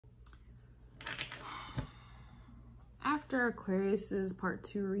after Aquarius's part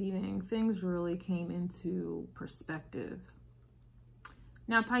 2 reading, things really came into perspective.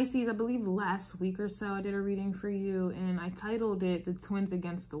 Now, Pisces, I believe last week or so, I did a reading for you, and I titled it The Twins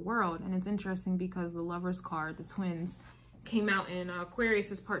Against the World. And it's interesting because the Lovers card, the twins, came out in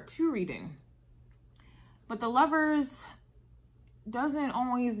Aquarius's part 2 reading. But the Lovers doesn't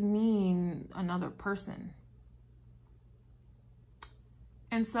always mean another person.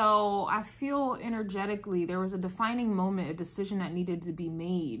 And so I feel energetically there was a defining moment, a decision that needed to be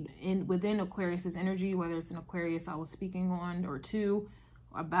made within Aquarius's energy, whether it's an Aquarius I was speaking on or two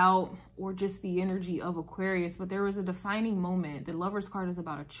about, or just the energy of Aquarius. But there was a defining moment. The Lovers card is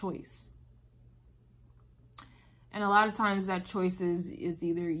about a choice. And a lot of times that choice is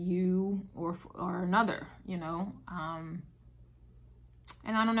either you or another, you know. And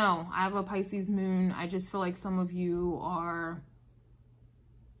I don't know. I have a Pisces moon. I just feel like some of you are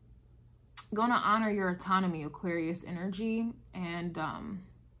going to honor your autonomy, Aquarius energy, and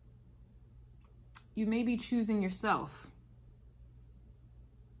you may be choosing yourself.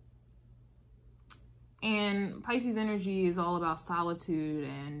 And Pisces energy is all about solitude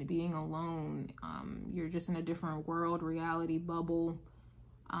and being alone. You're just in a different world, reality bubble.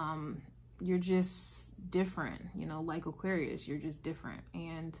 You're just different, you know, like Aquarius, you're just different.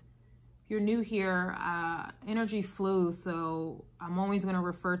 And if you're new here, energy flows. So I'm always going to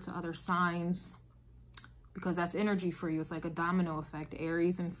refer to other signs because that's energy for you. It's like a domino effect.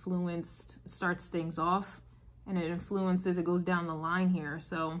 Aries influenced starts things off, and it influences, it goes down the line here.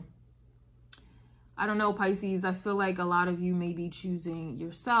 So I don't know, Pisces, I feel like a lot of you may be choosing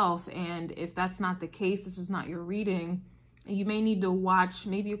yourself. And if that's not the case, this is not your reading. You may need to watch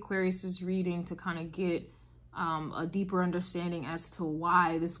maybe Aquarius's reading to kind of get a deeper understanding as to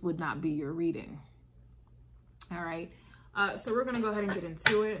why this would not be your reading. All right. So we're going to go ahead and get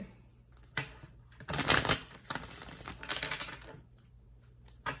into it.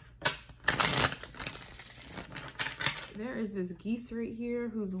 There is this geese right here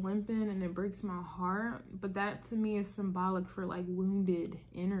who's limping, and it breaks my heart. But that to me is symbolic for like wounded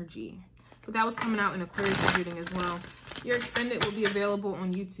energy. But that was coming out in Aquarius reading as well. Your extended will be available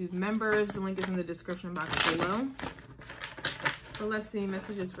on YouTube members. The link is in the description box below. But let's see,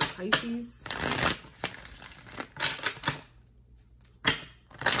 messages for Pisces.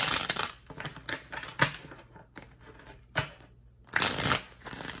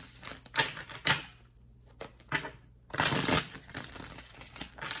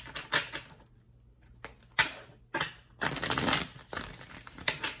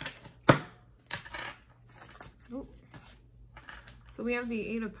 So we have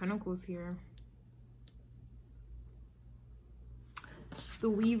the Eight of Pentacles here. The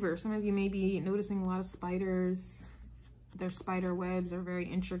Weaver. Some of you may be noticing a lot of spiders. Their spider webs are very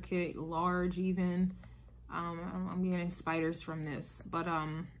intricate, large even. I'm getting spiders from this. But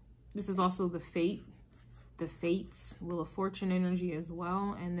this is also the Fate. The Fates. Wheel of Fortune energy as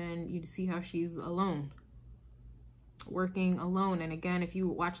well. And then you see how she's alone. Working alone. And again, if you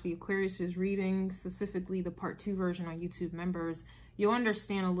watch the Aquarius's reading, specifically the part 2 version on YouTube members, you'll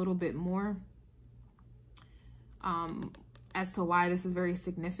understand a little bit more as to why this is very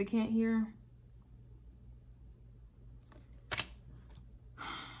significant here.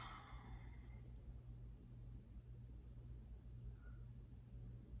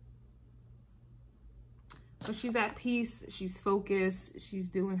 But she's at peace, she's focused, she's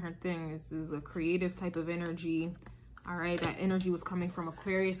doing her thing. This is a creative type of energy. All right, that energy was coming from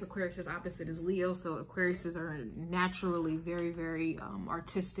Aquarius. Aquarius's opposite is Leo, so Aquariuses are naturally very, very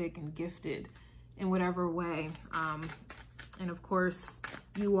artistic and gifted in whatever way. And of course,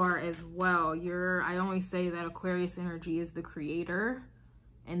 you are as well. I always say that Aquarius energy is the creator,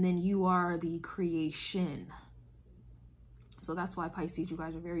 and then you are the creation. So that's why Pisces, you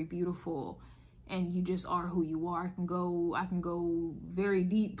guys are very beautiful. And you just are who you are. I can go very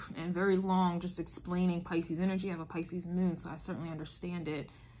deep and very long just explaining Pisces energy. I have a Pisces moon, so I certainly understand it.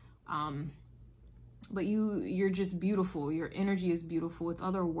 But you're just beautiful. Your energy is beautiful. It's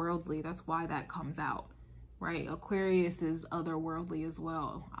otherworldly. That's why that comes out, right? Aquarius is otherworldly as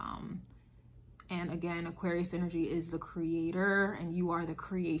well. And again, Aquarius energy is the creator, and you are the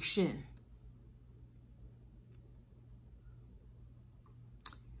creation.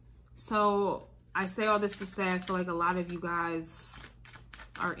 So I say all this to say, I feel like a lot of you guys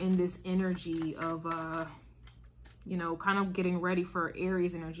are in this energy of, you know, kind of getting ready for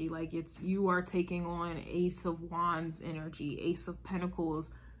Aries energy. Like you are taking on Ace of Wands energy, Ace of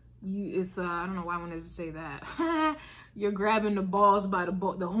Pentacles. I don't know why I wanted to say that. You're grabbing the balls by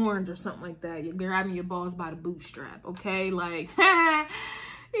the horns or something like that. You're grabbing your balls by the bootstrap, okay? Like,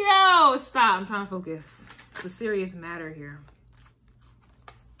 yo, stop. I'm trying to focus. It's a serious matter here.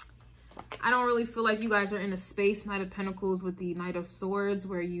 I don't really feel like you guys are in a space, Knight of Pentacles with the Knight of Swords,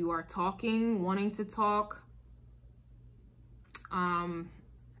 where you are talking, wanting to talk.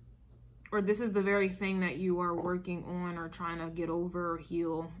 Or this is the very thing that you are working on or trying to get over or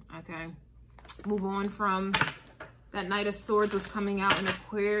heal, okay? Move on from that Knight of Swords was coming out in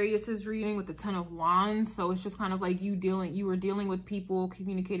Aquarius's reading with the Ten of Wands. So it's just kind of like you were dealing with people,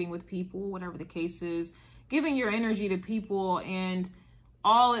 communicating with people, whatever the case is, giving your energy to people, and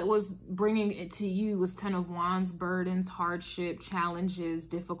all it was bringing it to you was Ten of Wands, burdens, hardship, challenges,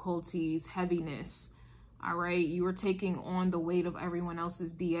 difficulties, heaviness. All right, you were taking on the weight of everyone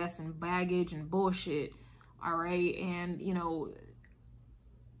else's BS and baggage and bullshit. All right, and you know,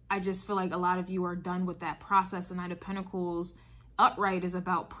 I just feel like a lot of you are done with that process. The Knight of Pentacles upright is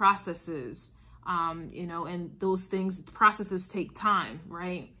about processes, you know, and those processes take time,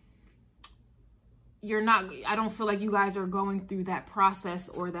 right? I don't feel like you guys are going through that process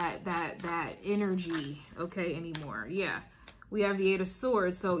or that energy, okay, anymore. Yeah. We have the Eight of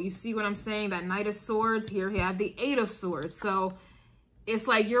Swords. So you see what I'm saying? That Knight of Swords, here we have the Eight of Swords. So it's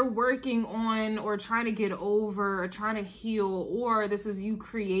like you're working on or trying to get over or trying to heal, or this is you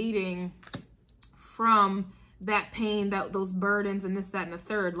creating from that pain, those burdens and this, that, and the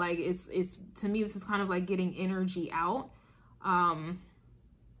third. Like it's to me, this is kind of like getting energy out.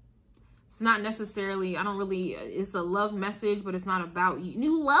 It's not necessarily, it's a love message, but it's not about you.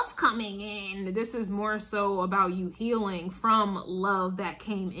 New love coming in. This is more so about you healing from love that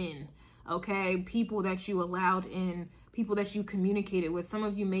came in, okay? People that you allowed in, people that you communicated with. Some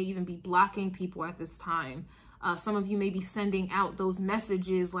of you may even be blocking people at this time. Some of you may be sending out those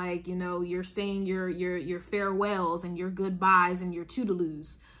messages like, you know, you're saying your farewells and your goodbyes and your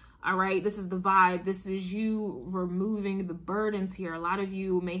toodaloos. All right, this is the vibe. This is you removing the burdens here. A lot of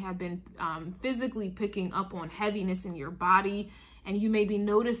you may have been physically picking up on heaviness in your body, and you may be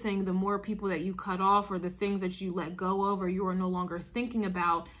noticing the more people that you cut off or the things that you let go of or you are no longer thinking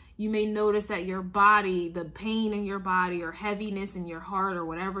about, you may notice that your body, the pain in your body or heaviness in your heart or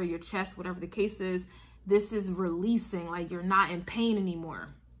whatever, your chest, whatever the case is, this is releasing, like you're not in pain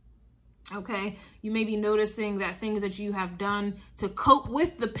anymore. Okay, you may be noticing that things that you have done to cope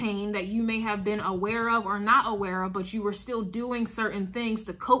with the pain that you may have been aware of or not aware of, but you were still doing certain things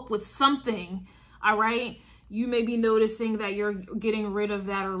to cope with something. All right, you may be noticing that you're getting rid of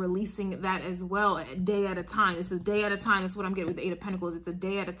that or releasing that as well, a day at a time. This is a day at a time. That's what I'm getting with the Eight of Pentacles. It's a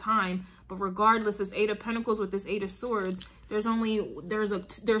day at a time. But regardless, this Eight of Pentacles with this Eight of Swords,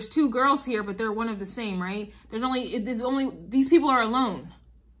 there's two girls here, but they're one of the same, right? These people are alone.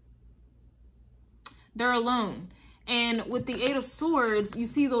 They're alone. And with the Eight of Swords, you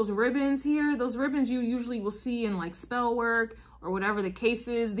see those ribbons here? Those ribbons you usually will see in like spell work or whatever the case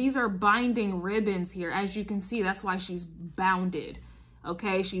is. These are binding ribbons here. As you can see, that's why she's bounded.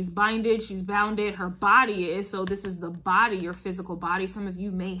 Okay, she's binded, she's bounded. Her body is, so this is the body, your physical body. Some of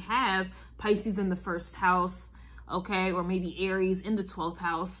you may have Pisces in the first house, okay, or maybe Aries in the 12th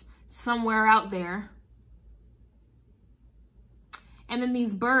house, somewhere out there. And then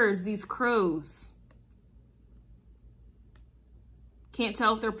these birds, these crows. Can't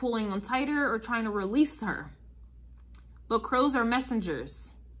tell if they're pulling on tighter or trying to release her. But crows are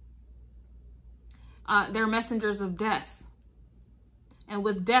messengers. They're messengers of death. And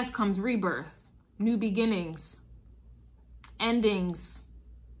with death comes rebirth, new beginnings, endings,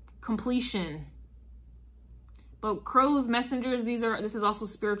 completion. But crows, messengers, this is also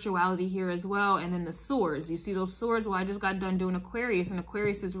spirituality here as well. And then the swords. You see those swords? Well, I just got done doing Aquarius, and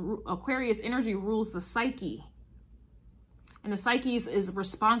Aquarius energy rules the psyche. And the psyche is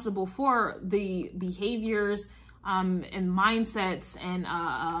responsible for the behaviors and mindsets and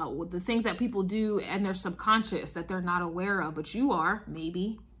the things that people do and their subconscious that they're not aware of, but you are,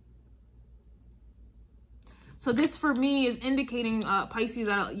 maybe. So this for me is indicating, Pisces,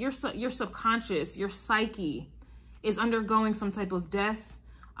 that your subconscious, your psyche is undergoing some type of death.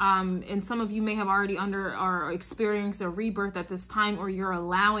 And some of you may have already are experiencing a rebirth at this time, or you're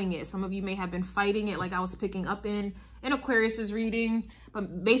allowing it. Some of you may have been fighting it, like I was picking up in Aquarius's reading.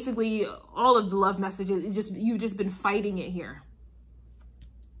 But basically, all of the love messages, you've just been fighting it here.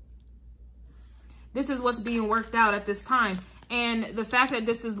 This is what's being worked out at this time. And the fact that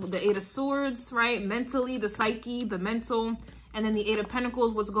this is the Eight of Swords, right? Mentally, the psyche, the mental, and then the Eight of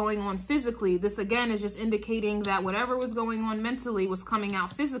Pentacles, what's going on physically. This, again, is just indicating that whatever was going on mentally was coming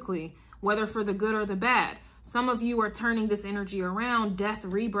out physically, whether for the good or the bad. Some of you are turning this energy around, death,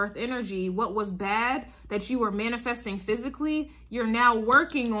 rebirth energy. What was bad that you were manifesting physically, you're now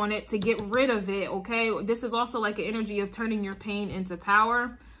working on it to get rid of it, okay? This is also like an energy of turning your pain into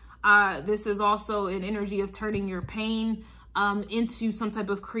power. This is also an energy of turning your pain into some type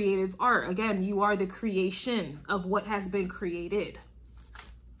of creative art. Again, you are the creation of what has been created.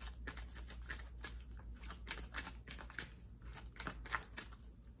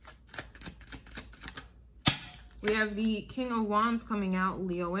 We have the King of Wands coming out,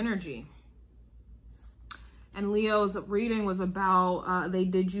 Leo energy. And Leo's reading was about, they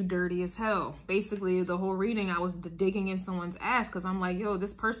did you dirty as hell. Basically, the whole reading, I was digging in someone's ass because I'm like, yo,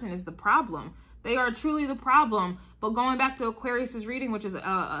 this person is the problem. They are truly the problem. But going back to Aquarius's reading, which is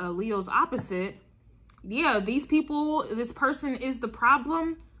Leo's opposite, yeah, these people, this person is the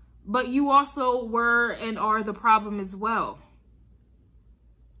problem, but you also were and are the problem as well.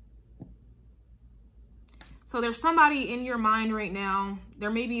 So there's somebody in your mind right now. There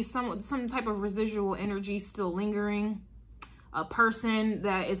may be some type of residual energy still lingering. A person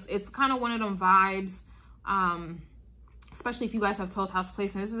that it's kind of one of them vibes, especially if you guys have 12th house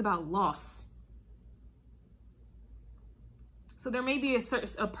placement. This is about loss. So there may be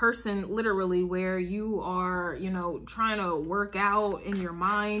a person literally where you are, you know, trying to work out in your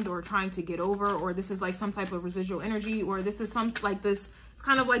mind or trying to get over, or this is like some type of residual energy, or this is some like this. It's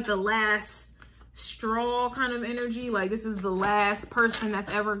kind of like the last straw kind of energy. Like this is the last person that's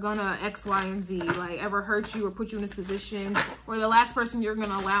ever gonna X, Y, and Z, like ever hurt you or put you in this position, or the last person you're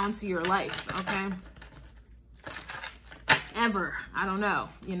gonna allow into your life, okay? Ever. I don't know.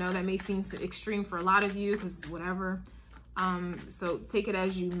 You know, that may seem extreme for a lot of you because whatever. So take it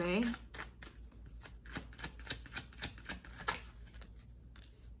as you may.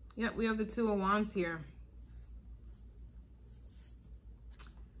 Yep, we have the Two of Wands here.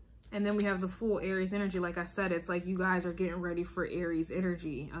 And then we have the full Aries energy. Like I said, it's like you guys are getting ready for Aries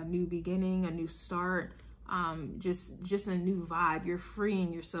energy, a new beginning, a new start, just a new vibe. You're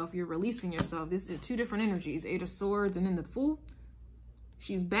freeing yourself. You're releasing yourself. This is two different energies, Eight of Swords and then the Fool.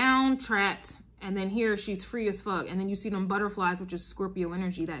 She's bound, trapped, and then here she's free as fuck. And then you see them butterflies, which is Scorpio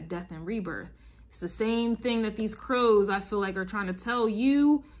energy, that death and rebirth. It's the same thing that these crows, I feel like, are trying to tell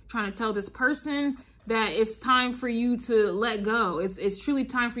you, trying to tell this person, that it's time for you to let go. It's truly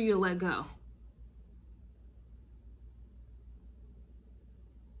time for you to let go.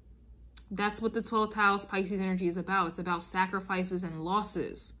 That's what the 12th house Pisces energy is about. It's about sacrifices and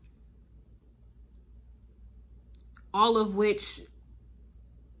losses. All of which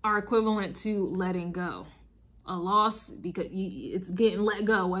are equivalent to letting go. A loss, because it's getting let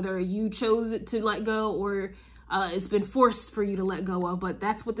go, whether you chose it to let go or it's been forced for you to let go of. But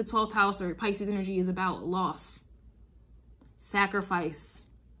that's what the 12th house or Pisces energy is about. Loss, sacrifice.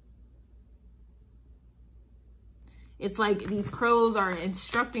 It's like these crows are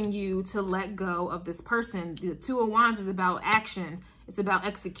instructing you to let go of this person. The Two of Wands is about action. It's about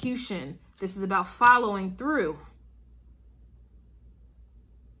execution. This is about following through.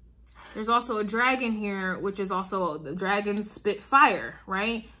 There's also a dragon here, which is also the dragons spit fire,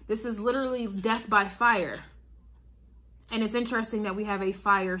 right? This is literally death by fire. And it's interesting that we have a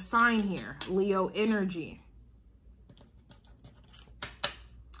fire sign here, Leo energy.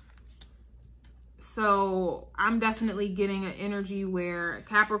 So I'm definitely getting an energy where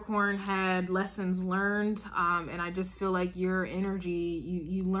Capricorn had lessons learned. And I just feel like your energy,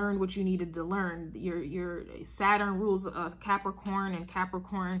 you learned what you needed to learn. Your Saturn rules Capricorn, and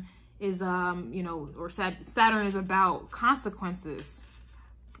Capricorn is, you know, or Saturn is about consequences.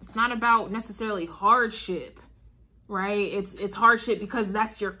 It's not about necessarily hardship. Right? It's hardship because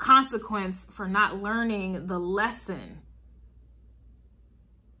that's your consequence for not learning the lesson.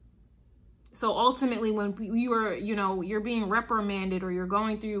 So ultimately, when you are, you know, you're being reprimanded or you're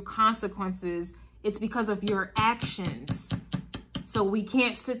going through consequences, it's because of your actions. So we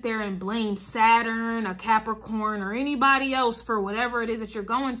can't sit there and blame Saturn, a Capricorn, or anybody else for whatever it is that you're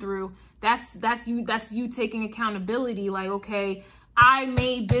going through. That's you taking accountability. Like, okay, I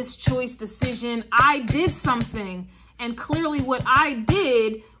made this choice decision. I did something. And clearly what I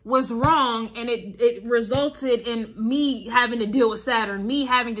did was wrong, and it resulted in me having to deal with Saturn, me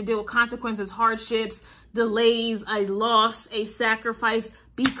having to deal with consequences, hardships, delays, a loss, a sacrifice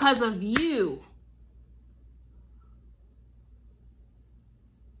because of you.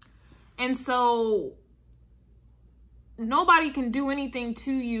 And so nobody can do anything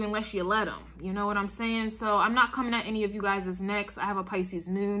to you unless you let them. You know what I'm saying? So I'm not coming at any of you guys as next. I have a Pisces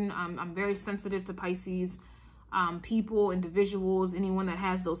moon. I'm very sensitive to Pisces people, individuals, anyone that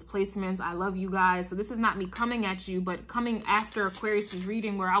has those placements. I love you guys. So this is not me coming at you, but coming after Aquarius's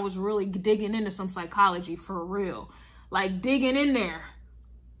reading where I was really digging into some psychology for real. Like digging in there.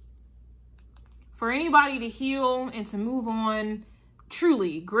 For anybody to heal and to move on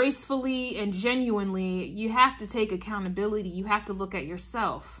truly, gracefully, and genuinely, you have to take accountability. You have to look at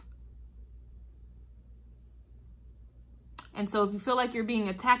yourself. And so if you feel like you're being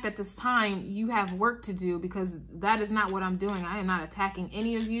attacked at this time, you have work to do, because that is not what I'm doing. I am not attacking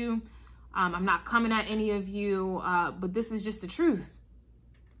any of you. I'm not coming at any of you, but this is just the truth.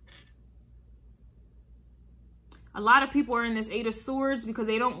 A lot of people are in this Eight of Swords because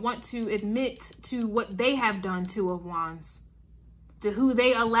they don't want to admit to what they have done, Two of Wands, to who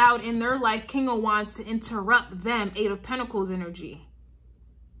they allowed in their life, King of Wands, to interrupt them, Eight of Pentacles energy.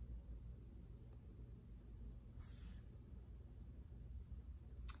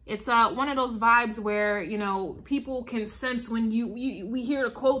 It's one of those vibes where, you know, people can sense when we hear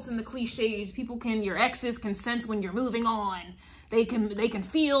the quotes and the cliches. People can, your exes can sense when you're moving on. They can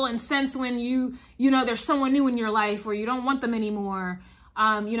feel and sense when you know, there's someone new in your life or you don't want them anymore.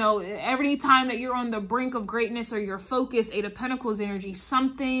 You know, every time that you're on the brink of greatness or your focus, Eight of Pentacles energy,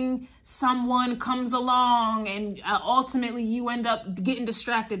 someone comes along and ultimately you end up getting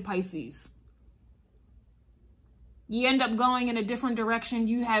distracted, Pisces. You end up going in a different direction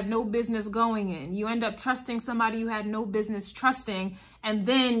you have no business going in. You end up trusting somebody you had no business trusting, and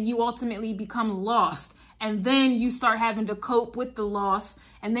then you ultimately become lost. And then you start having to cope with the loss,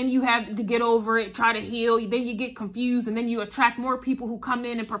 and then you have to get over it, try to heal. Then you get confused, and then you attract more people who come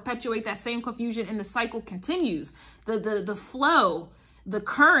in and perpetuate that same confusion, and the cycle continues. The flow, the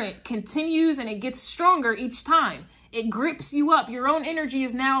current continues, and it gets stronger each time. It grips you up. Your own energy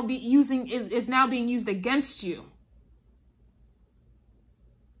is now being used against you.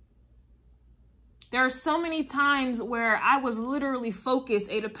 There are so many times where I was literally focused,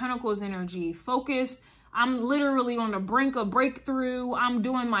 Eight of Pentacles energy, focused. I'm literally on the brink of breakthrough. I'm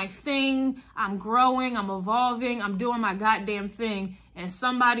doing my thing. I'm growing. I'm evolving. I'm doing my goddamn thing. And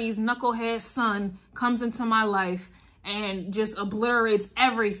somebody's knucklehead son comes into my life and just obliterates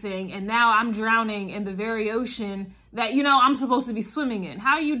everything. And now I'm drowning in the very ocean that, you know, I'm supposed to be swimming in.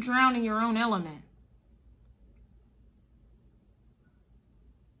 How are you drowning your own element?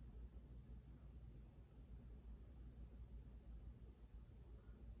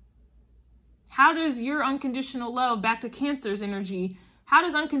 How does your unconditional love, back to Cancer's energy, how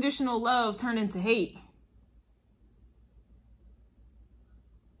does unconditional love turn into hate?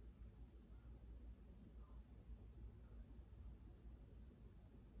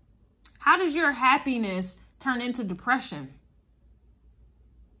 How does your happiness turn into depression?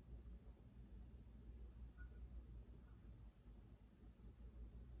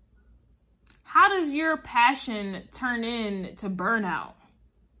 How does your passion turn into burnout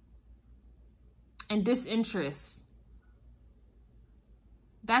and disinterest?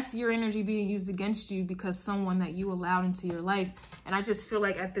 That's your energy being used against you because someone that you allowed into your life. And I just feel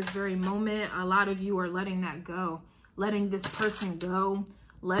like at this very moment, a lot of you are letting that go, letting this person go,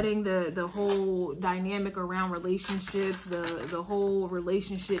 letting the whole dynamic around relationships, the whole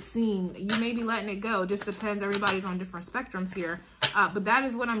relationship scene. You may be letting it go. It just depends. Everybody's on different spectrums here. But that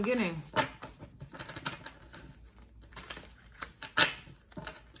is what I'm getting.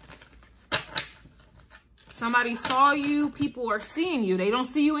 Somebody saw you, people are seeing you. They don't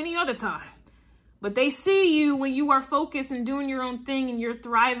see you any other time. But they see you when you are focused and doing your own thing and you're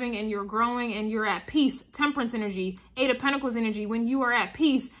thriving and you're growing and you're at peace. Temperance energy, Eight of Pentacles energy, when you are at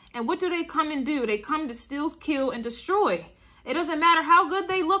peace. And what do they come and do? They come to steal, kill, and destroy. It doesn't matter how good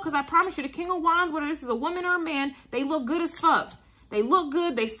they look, because I promise you, the King of Wands, whether this is a woman or a man, they look good as fuck. They look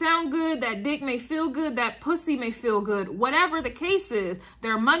good, they sound good, that dick may feel good, that pussy may feel good. Whatever the case is,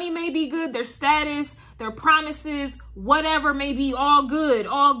 their money may be good, their status, their promises, whatever may be all good,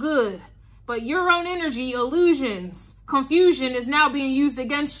 all good. But your own energy, illusions, confusion is now being used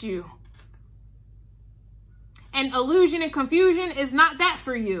against you. And illusion and confusion is not that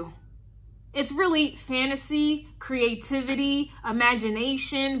for you. It's really fantasy, creativity,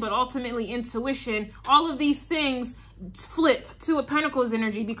 imagination, but ultimately intuition. All of these things flip to a Pentacles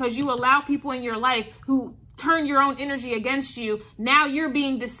energy because you allow people in your life who turn your own energy against you. Now you're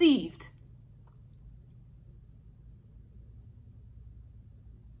being deceived.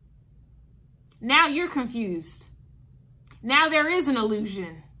 Now you're confused. Now there is an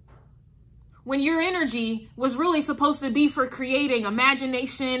illusion. When your energy was really supposed to be for creating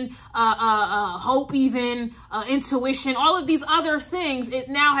imagination, hope even, intuition, all of these other things, it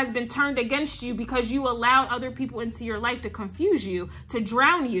now has been turned against you because you allowed other people into your life to confuse you, to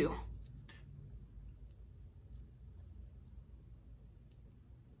drown you.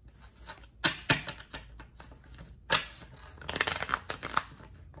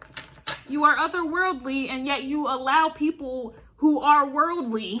 You are otherworldly, and yet you allow people who are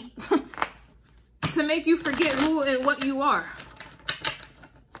worldly to make you forget who and what you are.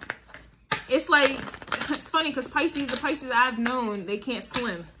 It's like, it's funny because Pisces, the Pisces I've known, they can't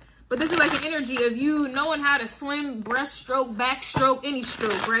swim. But this is like an energy of you knowing how to swim, breaststroke, backstroke, any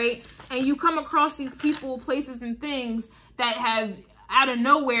stroke, right? And you come across these people, places, and things that have out of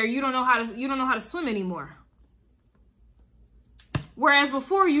nowhere, you don't know how to swim anymore. Whereas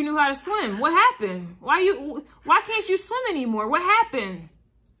before you knew how to swim. What happened? Why can't you swim anymore? What happened?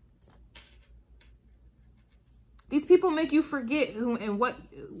 These people make you forget who and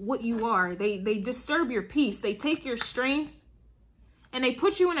what you are. They disturb your peace. They take your strength and they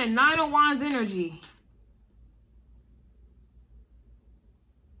put you in a 9 of Wands energy.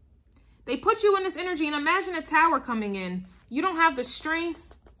 They put you in this energy, and imagine a tower coming in. You don't have the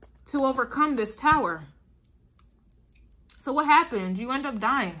strength to overcome this tower. So what happens? You end up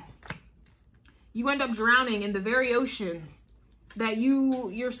dying. You end up drowning in the very ocean that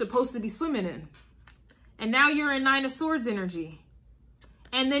you're supposed to be swimming in. And now you're in 9 of Swords energy.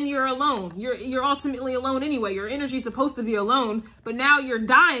 And then you're alone. You're ultimately alone anyway. Your energy is supposed to be alone, but now you're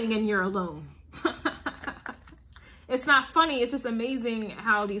dying and you're alone. It's not funny. It's just amazing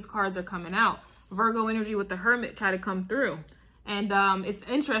how these cards are coming out. Virgo energy with the Hermit try to come through. And it's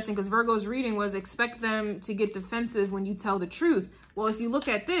interesting because Virgo's reading was expect them to get defensive when you tell the truth. Well, if you look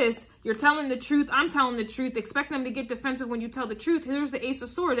at this, you're telling the truth. I'm telling the truth. Expect them to get defensive when you tell the truth. Here's the Ace of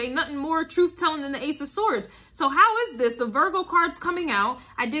Swords. Ain't nothing more truth telling than the Ace of Swords. So how is this? The Virgo card's coming out.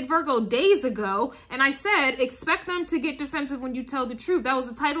 I did Virgo days ago, and I said expect them to get defensive when you tell the truth. That was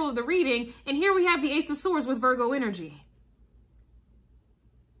the title of the reading. And here we have the Ace of Swords with Virgo energy.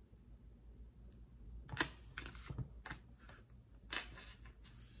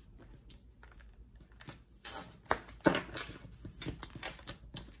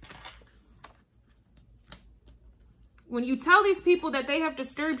 When you tell these people that they have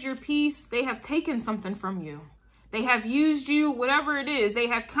disturbed your peace, they have taken something from you. They have used you, whatever it is. They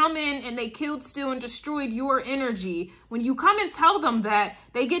have come in and they killed, steal, and destroyed your energy. When you come and tell them that,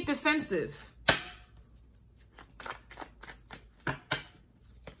 they get defensive.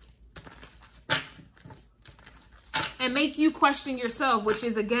 And make you question yourself, which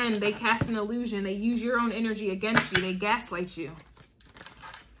is, again, they cast an illusion. They use your own energy against you. They gaslight you.